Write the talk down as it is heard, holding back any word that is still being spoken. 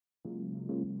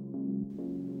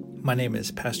My name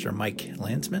is Pastor Mike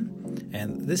Landsman,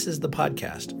 and this is the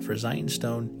podcast for Zion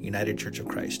Stone United Church of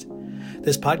Christ.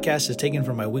 This podcast is taken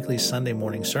from my weekly Sunday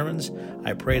morning sermons.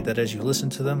 I pray that as you listen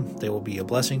to them, they will be a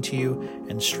blessing to you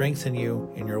and strengthen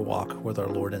you in your walk with our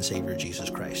Lord and Savior Jesus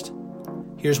Christ.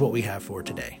 Here's what we have for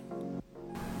today.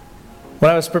 When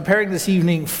I was preparing this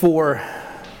evening for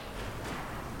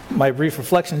my brief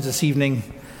reflections this evening,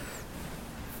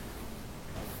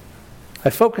 I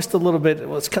focused a little bit,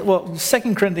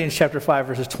 2 Corinthians chapter 5,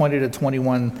 verses 20 to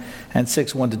 21 and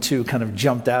 6, 1 to 2 kind of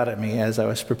jumped out at me as I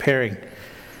was preparing.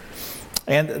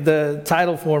 And the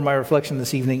title for my reflection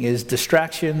this evening is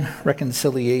Distraction,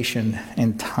 Reconciliation,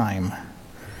 and Time.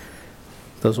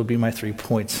 Those will be my 3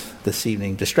 points this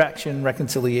evening. Distraction,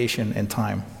 reconciliation, and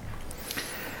time.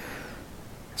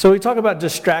 So we talk about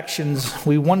distractions.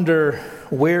 We wonder,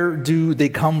 where do they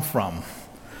come from?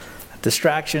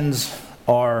 Distractions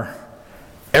are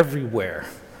everywhere.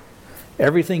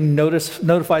 Everything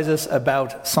notifies us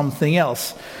about something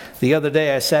else. The other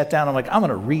day I sat down, I'm going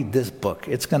to read this book.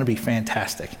 It's going to be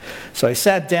fantastic. So I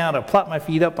sat down, I plopped my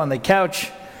feet up on the couch,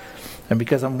 and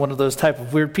because I'm one of those type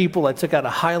of weird people, I took out a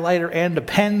highlighter and a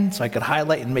pen so I could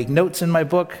highlight and make notes in my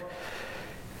book.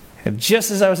 And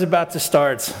just as I was about to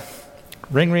start,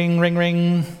 ring, ring, ring,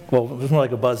 ring. Well, it was more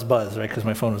like a buzz, right, because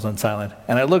my phone was on silent.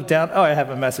 And I looked down, I have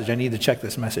a message. I need to check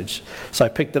this message. So I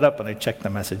picked it up and I checked the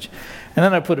message. And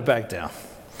then I put it back down.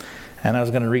 And I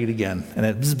was going to read again. And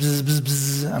it bzz, bzz, bzz,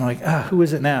 bzz. I'm like, who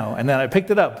is it now? And then I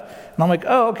picked it up. And I'm like,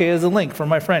 okay, there's a link from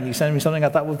my friend. He sent me something I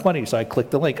thought was funny. So I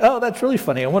clicked the link. That's really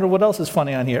funny. I wonder what else is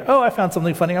funny on here. I found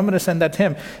something funny. I'm going to send that to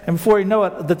him. And before you know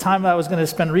it, the time I was going to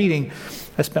spend reading,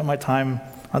 I spent my time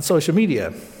on social media,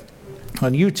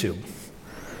 on YouTube.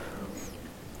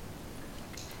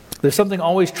 There's something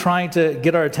always trying to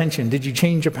get our attention. Did you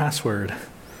change your password?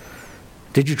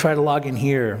 Did you try to log in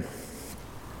here?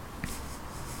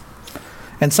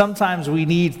 And sometimes we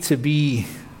need to be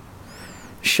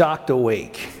shocked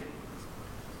awake.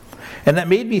 And that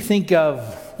made me think of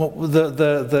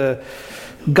the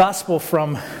gospel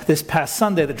from this past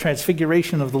Sunday, the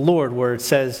Transfiguration of the Lord, where it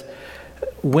says,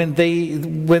 when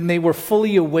they were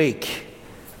fully awake,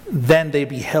 then they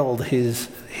beheld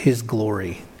his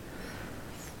glory.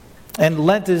 And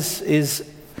Lent is,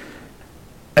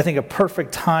 I think, a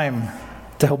perfect time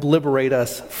to help liberate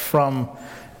us from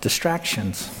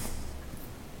distractions.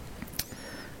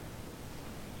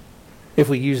 If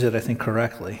we use it, I think,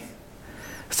 correctly.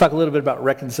 Let's talk a little bit about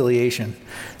reconciliation.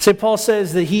 St. Paul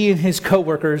says that he and his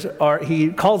co-workers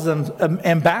he calls them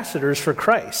ambassadors for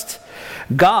Christ.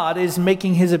 God is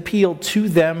making his appeal to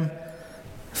them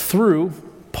through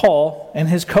Paul and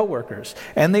his co-workers.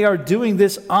 And they are doing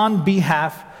this on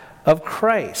behalf of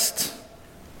Christ.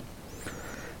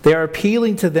 They are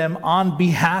appealing to them on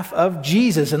behalf of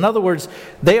Jesus. In other words,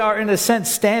 they are in a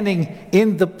sense standing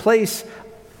in the place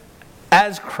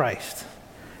as Christ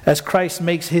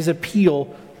makes his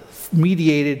appeal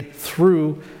mediated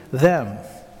through them.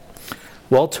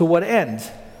 Well, to what end?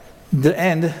 The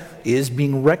end is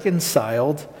being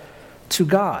reconciled to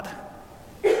God.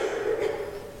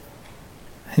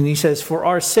 And he says, for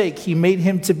our sake, he made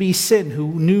him to be sin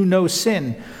who knew no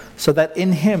sin, so that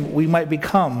in him we might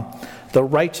become the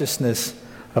righteousness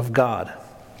of God.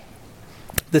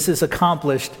 This is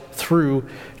accomplished through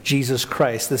Jesus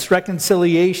Christ. This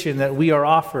reconciliation that we are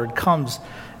offered comes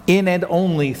in and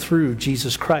only through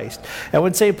Jesus Christ. And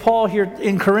when St. Paul here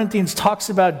in Corinthians talks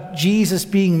about Jesus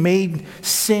being made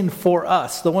sin for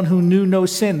us, the one who knew no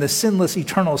sin, the sinless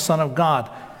eternal Son of God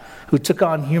who took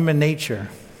on human nature,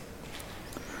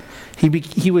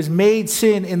 He was made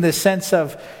sin in the sense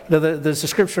of, there's a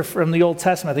scripture from the Old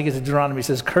Testament, I think it's in Deuteronomy, it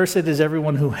says, cursed is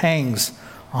everyone who hangs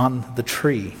on the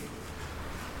tree.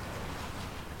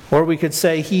 Or we could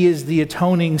say he is the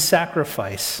atoning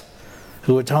sacrifice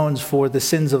who atones for the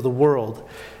sins of the world,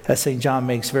 as St. John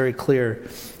makes very clear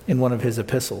in one of his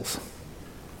epistles.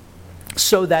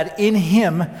 So that in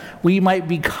him we might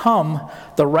become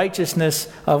the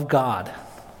righteousness of God.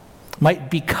 Might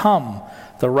become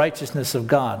the righteousness of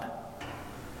God.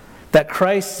 That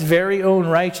Christ's very own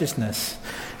righteousness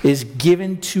is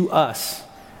given to us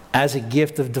as a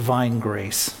gift of divine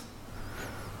grace,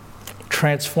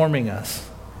 transforming us,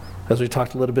 as we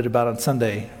talked a little bit about on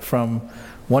Sunday, from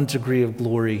one degree of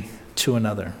glory to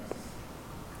another.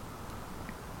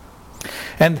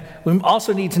 And we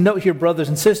also need to note here, brothers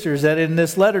and sisters, that in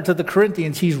this letter to the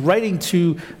Corinthians, he's writing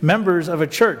to members of a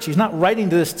church. He's not writing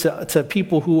this to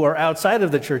people who are outside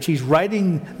of the church. He's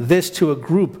writing this to a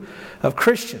group of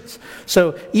Christians.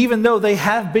 So even though they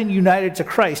have been united to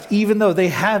Christ, even though they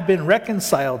have been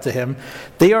reconciled to him,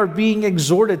 they are being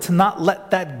exhorted to not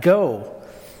let that go,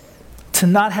 to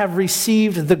not have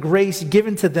received the grace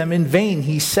given to them in vain.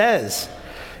 He says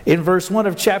in verse 1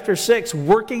 of chapter 6,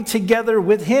 working together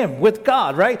with him, with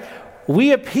God, right?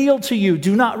 We appeal to you,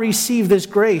 do not receive this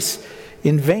grace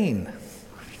in vain.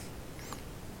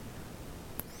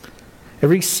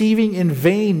 Receiving in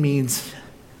vain means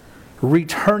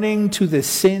returning to the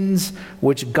sins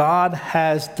which God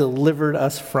has delivered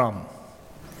us from,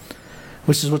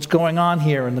 which is what's going on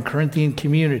here in the Corinthian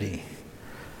community.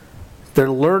 They're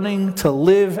learning to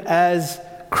live as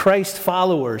Christ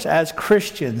followers, as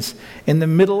Christians, in the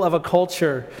middle of a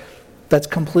culture that's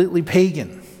completely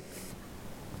pagan.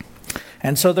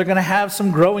 And so they're going to have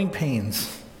some growing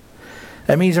pains.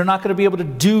 That means they're not going to be able to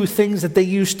do things that they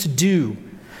used to do.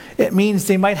 It means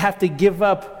they might have to give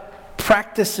up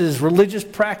practices, religious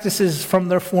practices from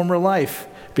their former life.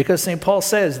 Because St. Paul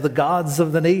says, the gods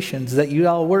of the nations that you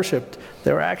all worshipped,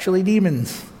 they were actually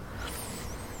demons.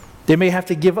 They may have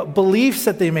to give up beliefs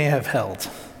that they may have held,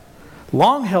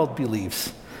 long-held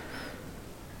beliefs.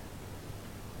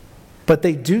 But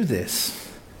they do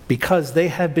this because they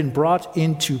have been brought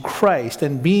into Christ.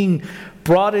 And being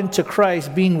brought into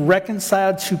Christ, being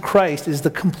reconciled to Christ, is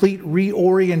the complete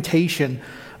reorientation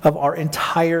of our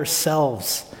entire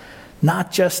selves,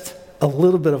 not just a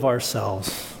little bit of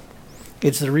ourselves.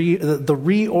 It's the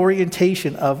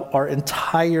reorientation of our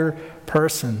entire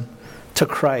person to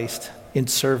Christ, in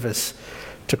service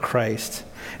to Christ.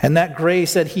 And that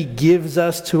grace that he gives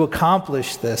us to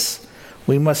accomplish this,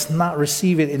 we must not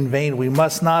receive it in vain. We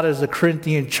must not, as the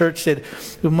Corinthian church said,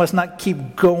 we must not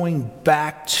keep going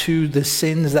back to the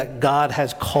sins that God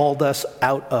has called us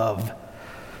out of.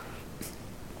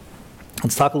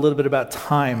 Let's talk a little bit about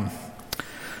time.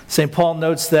 St. Paul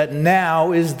notes that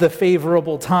now is the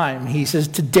favorable time. He says,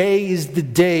 today is the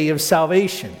day of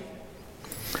salvation.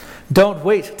 Don't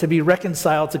wait to be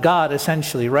reconciled to God,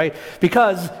 essentially, right?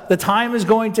 Because the time is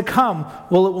going to come,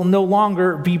 well, it will no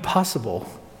longer be possible.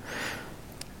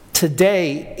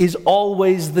 Today is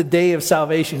always the day of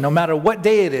salvation, no matter what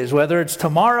day it is, whether it's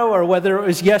tomorrow or whether it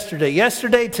was yesterday.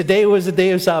 Today was the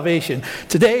day of salvation.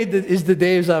 Today is the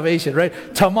day of salvation,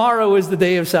 right? Tomorrow is the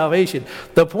day of salvation.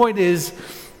 The point is,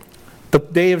 the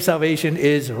day of salvation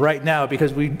is right now,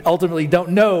 because we ultimately don't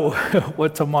know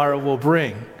what tomorrow will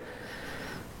bring.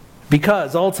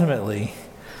 Because ultimately,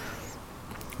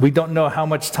 we don't know how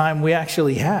much time we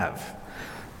actually have.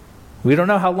 We don't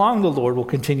know how long the Lord will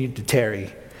continue to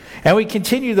tarry. And we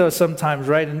continue, though, sometimes,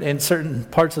 right, in certain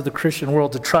parts of the Christian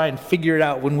world to try and figure it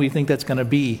out when we think that's going to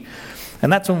be. And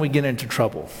that's when we get into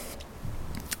trouble.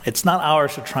 It's not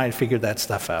ours to try and figure that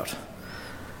stuff out.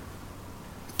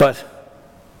 But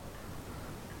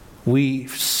we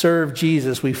serve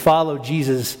Jesus, we follow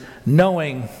Jesus,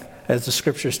 knowing, as the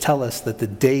scriptures tell us, that the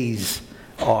days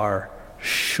are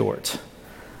short.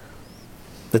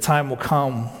 The time will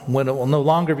come when it will no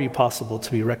longer be possible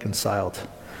to be reconciled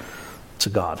to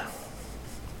God.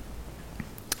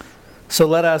 So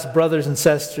let us, brothers and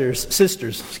sisters,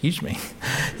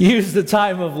 use the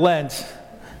time of Lent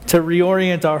to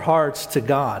reorient our hearts to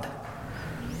God.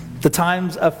 The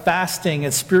times of fasting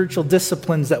and spiritual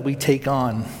disciplines that we take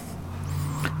on.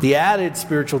 The added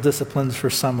spiritual disciplines for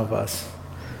some of us.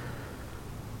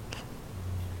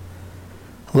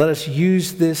 Let us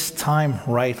use this time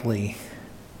rightly.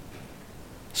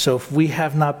 So if we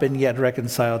have not been yet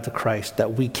reconciled to Christ,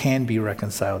 that we can be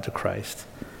reconciled to Christ.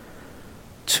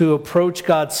 To approach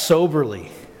God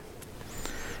soberly,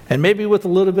 and maybe with a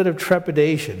little bit of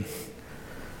trepidation,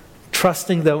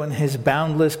 trusting, though, in his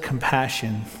boundless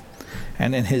compassion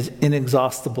and in his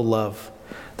inexhaustible love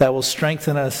that will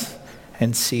strengthen us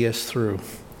and see us through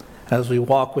as we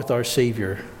walk with our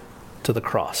Savior to the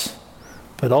cross,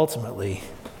 but ultimately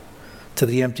to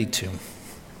the empty tomb.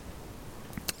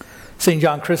 St.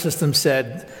 John Chrysostom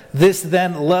said, "This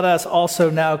then let us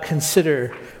also now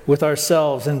consider with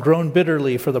ourselves, and groan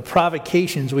bitterly for the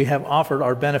provocations we have offered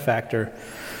our benefactor.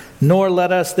 Nor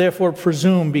let us therefore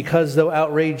presume, because though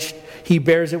outraged he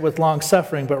bears it with long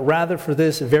suffering, but rather for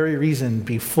this very reason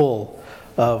be full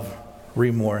of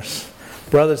remorse."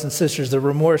 Brothers and sisters, the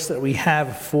remorse that we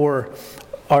have for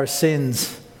our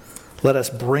sins, let us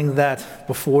bring that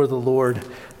before the Lord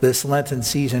this Lenten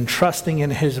season, trusting in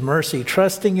his mercy,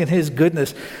 trusting in his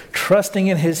goodness, trusting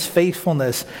in his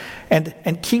faithfulness.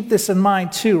 And keep this in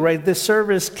mind too, right? This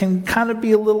service can kind of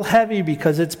be a little heavy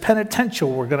because it's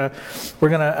penitential. We're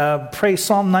gonna pray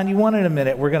Psalm 91 in a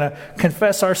minute. We're gonna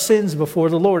confess our sins before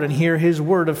the Lord and hear his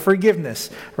word of forgiveness,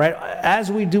 right? As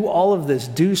we do all of this,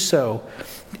 do so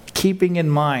keeping in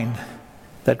mind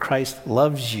that Christ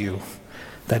loves you,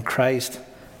 that Christ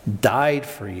died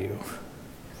for you,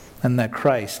 and that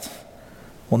Christ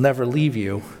will never leave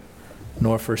you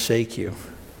nor forsake you.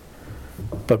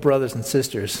 But brothers and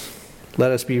sisters,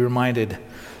 let us be reminded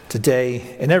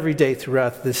today and every day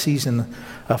throughout this season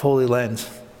of Holy Lent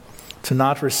to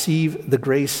not receive the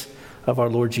grace of our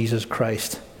Lord Jesus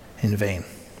Christ in vain.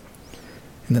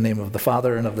 In the name of the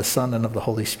Father, and of the Son, and of the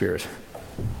Holy Spirit.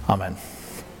 Amen.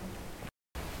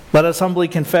 Let us humbly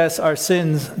confess our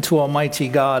sins to Almighty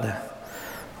God.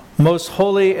 Most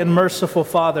holy and merciful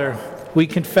Father, we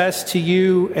confess to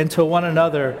you and to one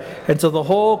another and to the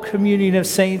whole communion of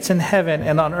saints in heaven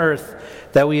and on earth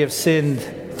that we have sinned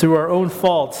through our own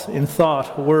faults in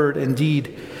thought, word, and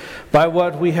deed, by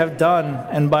what we have done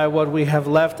and by what we have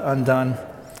left undone.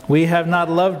 We have not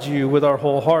loved you with our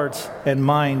whole heart and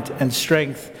mind and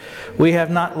strength. We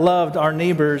have not loved our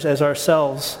neighbors as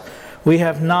ourselves. We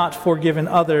have not forgiven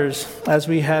others as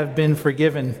we have been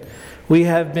forgiven. We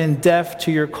have been deaf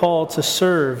to your call to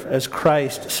serve as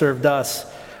Christ served us.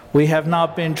 We have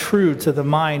not been true to the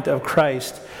mind of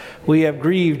Christ. We have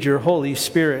grieved your Holy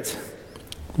Spirit.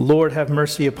 Lord, have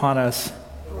mercy upon us.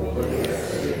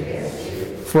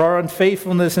 For our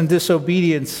unfaithfulness and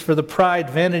disobedience, for the pride,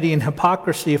 vanity, and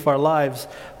hypocrisy of our lives,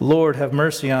 Lord, have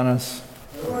mercy on us.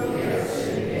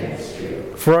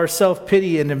 For our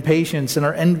self-pity and impatience and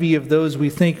our envy of those we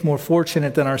think more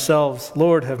fortunate than ourselves,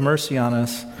 Lord, have mercy on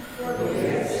us.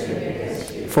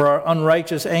 For our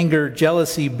unrighteous anger,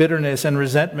 jealousy, bitterness, and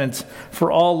resentment,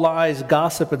 for all lies,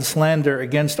 gossip, and slander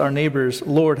against our neighbors,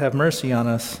 Lord, have mercy on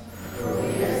us.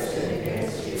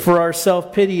 For our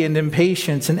self-pity and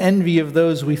impatience and envy of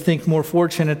those we think more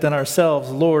fortunate than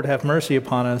ourselves, Lord, have mercy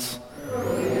upon us.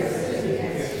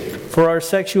 For our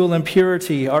sexual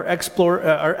impurity, our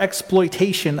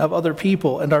exploitation of other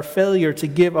people, and our failure to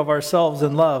give of ourselves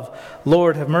in love,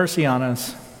 Lord, have mercy on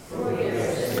us.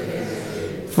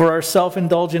 For our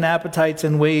self-indulgent appetites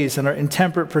and ways, and our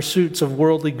intemperate pursuits of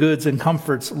worldly goods and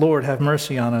comforts, Lord, have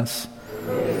mercy on us.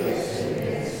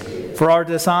 For our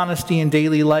dishonesty in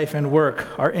daily life and work,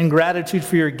 our ingratitude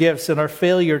for your gifts, and our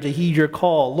failure to heed your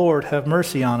call, Lord, have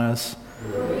mercy on us.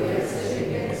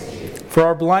 For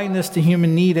our blindness to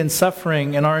human need and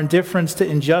suffering, and our indifference to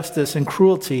injustice and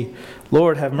cruelty,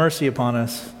 Lord, have mercy upon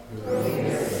us.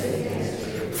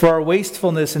 For our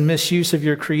wastefulness and misuse of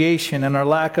your creation, and our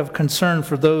lack of concern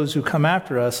for those who come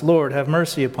after us, Lord, have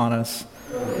mercy upon us.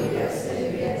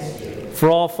 For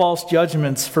all false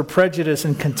judgments, for prejudice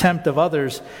and contempt of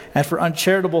others, and for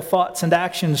uncharitable thoughts and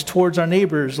actions towards our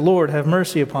neighbors, Lord, have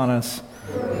mercy upon us.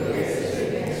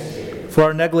 For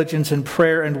our negligence in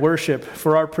prayer and worship,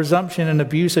 for our presumption and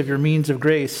abuse of your means of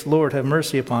grace, Lord, have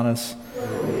mercy upon us.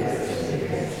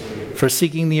 For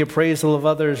seeking the appraisal of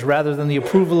others rather than the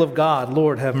approval of God,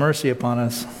 Lord, have mercy upon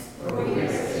us.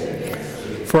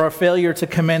 For our failure to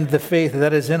commend the faith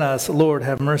that is in us, Lord,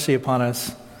 have mercy upon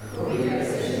us.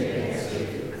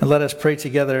 And let us pray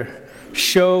together.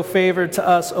 Show favor to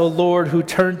us, O Lord, who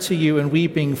turn to you in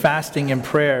weeping, fasting, and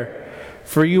prayer.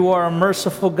 For you are a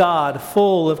merciful God,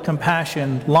 full of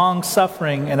compassion,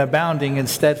 long-suffering, and abounding in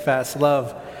steadfast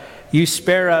love. You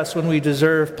spare us when we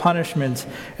deserve punishment,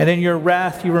 and in your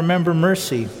wrath you remember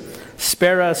mercy.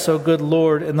 Spare us, O good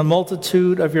Lord, in the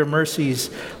multitude of your mercies.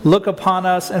 Look upon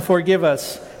us and forgive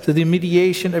us, through the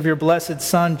mediation of your blessed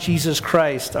Son, Jesus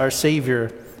Christ, our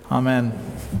Savior. Amen.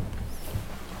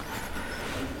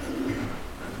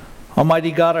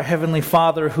 Almighty God, our Heavenly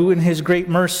Father, who in his great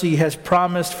mercy has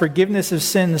promised forgiveness of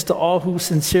sins to all who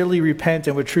sincerely repent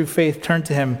and with true faith turn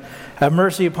to him, have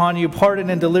mercy upon you, pardon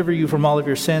and deliver you from all of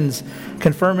your sins,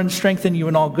 confirm and strengthen you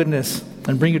in all goodness,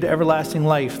 and bring you to everlasting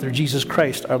life through Jesus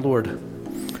Christ our Lord.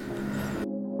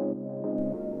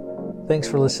 Thanks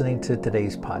for listening to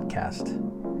today's podcast.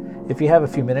 If you have a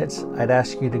few minutes, I'd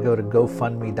ask you to go to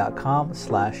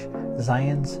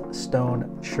gofundme.com/Zion's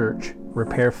Stone Church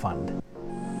Repair Fund.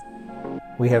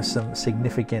 We have some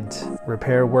significant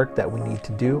repair work that we need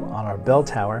to do on our bell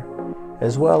tower,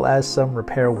 as well as some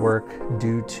repair work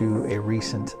due to a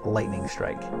recent lightning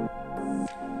strike.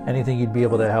 Anything you'd be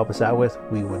able to help us out with,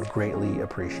 we would greatly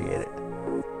appreciate it.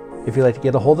 If you'd like to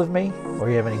get a hold of me,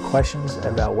 or you have any questions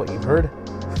about what you've heard,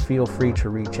 feel free to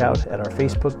reach out at our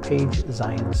Facebook page,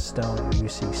 Zion's Stone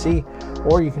UCC,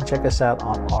 or you can check us out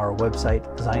on our website,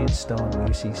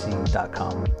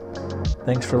 zionstoneucc.com.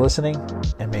 Thanks for listening,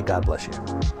 and may God bless you.